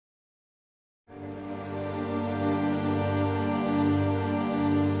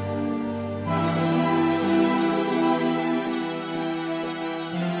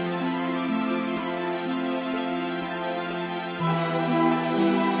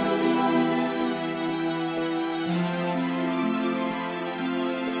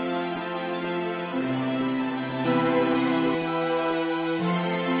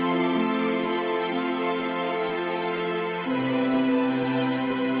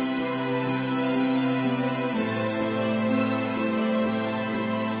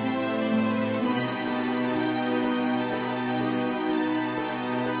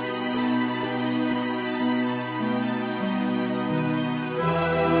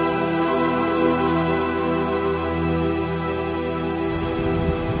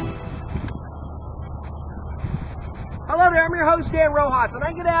your host, Dan Rojas, and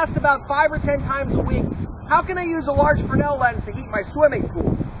I get asked about 5 or 10 times a week, how can I use a large Fresnel lens to heat my swimming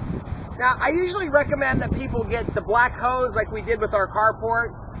pool? Now, I usually recommend that people get the black hose like we did with our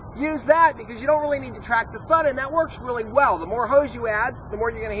carport. Use that because you don't really need to track the sun, and that works really well. The more hose you add, the more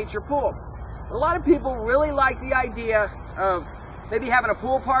you're going to heat your pool. A lot of people really like the idea of maybe having a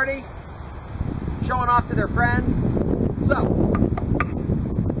pool party, showing off to their friends. So,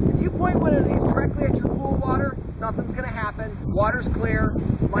 if you point one of these directly at your pool water, nothing's going to happen. Water's clear,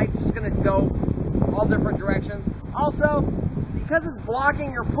 light's just going to go all different directions. Also, because it's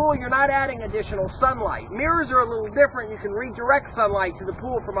blocking your pool, you're not adding additional sunlight. Mirrors are a little different. You can redirect sunlight to the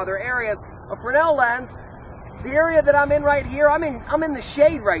pool from other areas. A Fresnel lens, the area that I'm in right here, I'm in the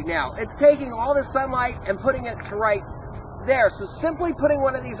shade right now. It's taking all the sunlight and putting it to right there. So simply putting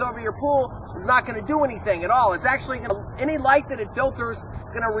one of these over your pool is not going to do anything at all. It's actually going to, any light that it filters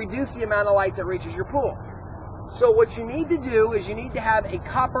is going to reduce the amount of light that reaches your pool. So what you need to do is you need to have a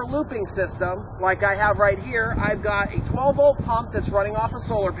copper looping system like I have right here. I've got a 12-volt pump that's running off of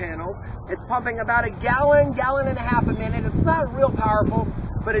solar panels. It's pumping about a gallon and a half a minute. It's not real powerful,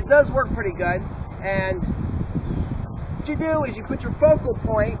 but it does work pretty good. And what you do is you put your focal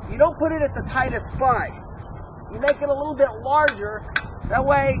point, you don't put it at the tightest spot. You make it a little bit larger. That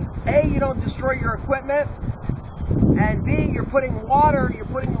way, A, you don't destroy your equipment, and B, you're putting the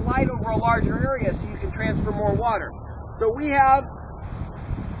light over a larger area so you can transfer more water. So we have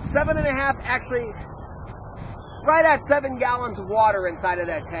 7.5, actually right at 7 gallons of water inside of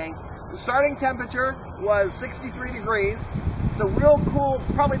that tank. The starting temperature was 63 degrees. It's a real cool,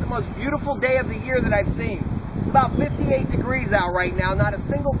 probably the most beautiful day of the year that I've seen. It's about 58 degrees out right now, not a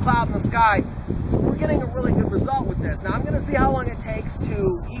single cloud in the sky. So we're getting a really good result with this. Now I'm going to see how long it takes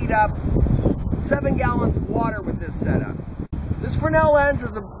to heat up 7 gallons of water with this setup. This Fresnel lens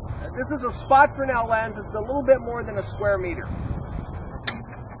is a spot Fresnel lens. It's a little bit more than a square meter.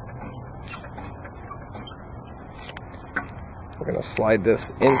 We're going to slide this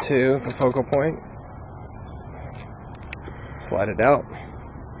into the focal point. Slide it out.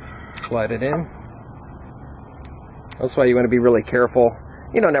 Slide it in. That's why you want to be really careful.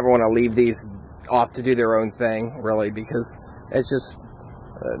 You don't ever want to leave these off to do their own thing, really, because it's just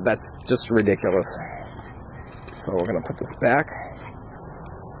that's just ridiculous. So we're going to put this back.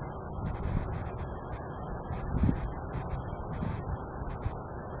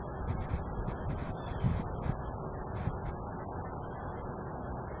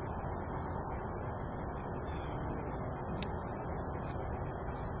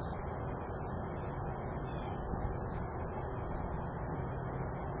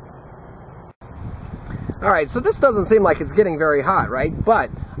 Alright, so this doesn't seem like it's getting very hot, right?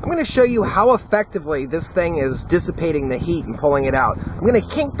 But I'm going to show you how effectively this thing is dissipating the heat and pulling it out. I'm going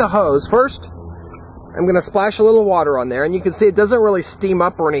to kink the hose first. I'm going to splash a little water on there, and you can see it doesn't really steam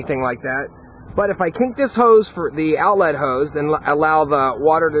up or anything like that. But if I kink this hose, for the outlet hose, and allow the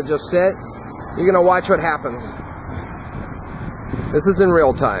water to just sit, you're going to watch what happens. This is in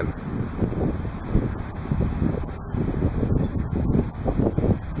real time.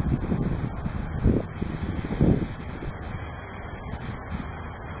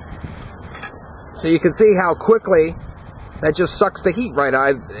 So you can see how quickly that just sucks the heat right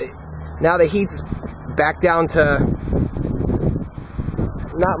out. Now the heat's back down to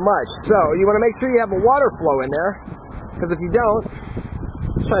not much. So you want to make sure you have a water flow in there, because if you don't,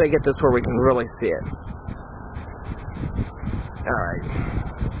 let's try to get this where we can really see it. Alright.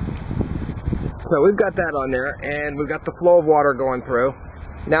 So we've got that on there, and we've got the flow of water going through.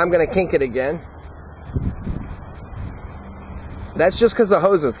 Now I'm going to kink it again. That's just because the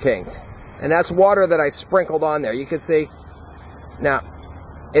hose is kinked. And that's water that I sprinkled on there. You can see, now,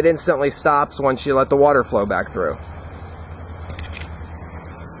 it instantly stops once you let the water flow back through.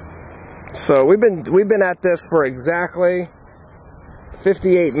 So we've been at this for exactly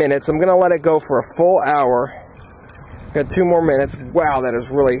 58 minutes. I'm gonna let it go for a full hour. Got 2 more minutes. Wow,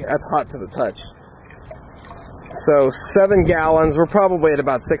 that's hot to the touch. So 7 gallons. We're probably at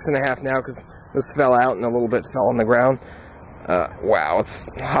about 6.5 now because this fell out and a little bit fell on the ground. Wow, it's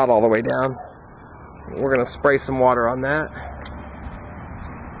hot all the way down. We're going to spray some water on that.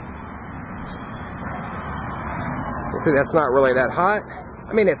 You see, that's not really that hot.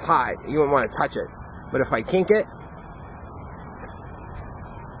 I mean, it's hot. You wouldn't want to touch it. But if I kink it,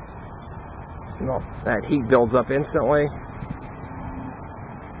 well, that heat builds up instantly.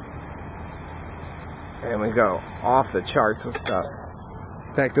 And we go off the charts with stuff.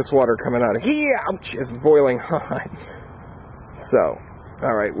 In fact, this water coming out of here, ouch, is boiling hot. So,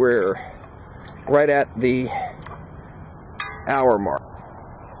 alright, we're right at the hour mark.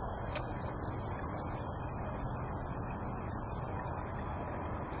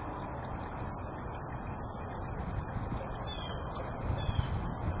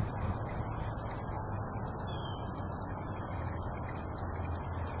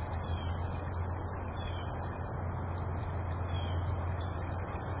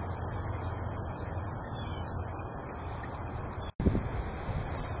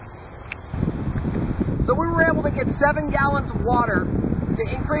 So we were able to get 7 gallons of water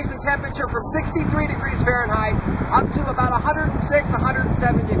to increase the temperature from 63 degrees Fahrenheit up to about 106,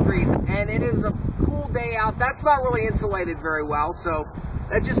 107 degrees. And it is a cool day out. That's not really insulated very well, so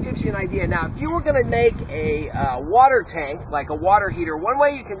that just gives you an idea. Now, if you were going to make a water tank, like a water heater, one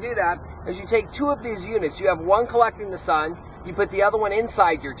way you can do that is you take 2 of these units. You have one collecting the sun, you put the other one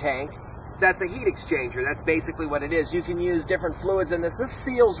inside your tank. That's a heat exchanger. That's basically what it is. You can use different fluids in this. This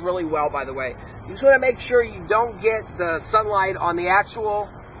seals really well, by the way. You just want to make sure you don't get the sunlight on the actual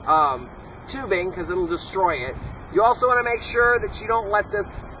tubing, because it'll destroy it. You also want to make sure that you don't let this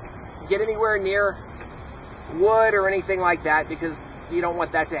get anywhere near wood or anything like that, because you don't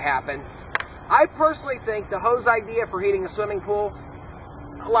want that to happen. I personally think the hose idea for heating a swimming pool,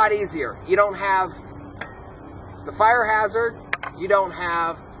 a lot easier. You don't have the fire hazard. You don't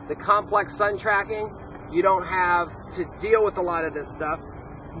have the complex sun tracking. You don't have to deal with a lot of this stuff.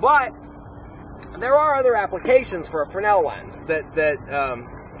 But there are other applications for a Fresnel lens that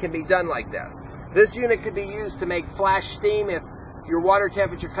can be done like this. This unit could be used to make flash steam if your water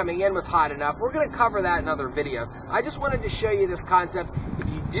temperature coming in was hot enough. We're going to cover that in other videos. I just wanted to show you this concept. If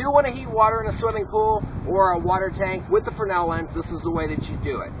you do want to heat water in a swimming pool or a water tank with the Fresnel lens, this is the way that you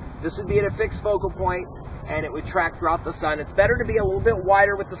do it. This would be at a fixed focal point, and it would track throughout the sun. It's better to be a little bit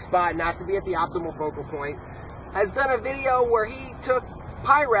wider with the spot, not to be at the optimal focal point. Has done a video where he took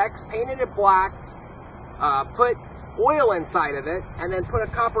Pyrex, painted it black, put oil inside of it, and then put a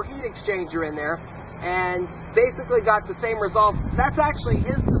copper heat exchanger in there, and basically got the same results. That's actually,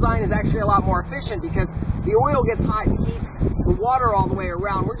 his design is actually a lot more efficient because the oil gets hot and heats the water all the way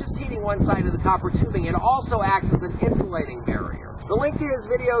around. We're just heating one side of the copper tubing. It also acts as an insulating barrier. The link to his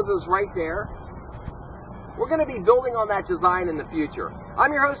videos is right there. We're going to be building on that design in the future.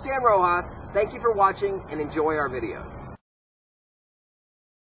 I'm your host, Dan Rojas. Thank you for watching and enjoy our videos.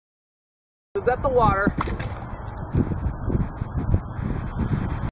 We've got the water.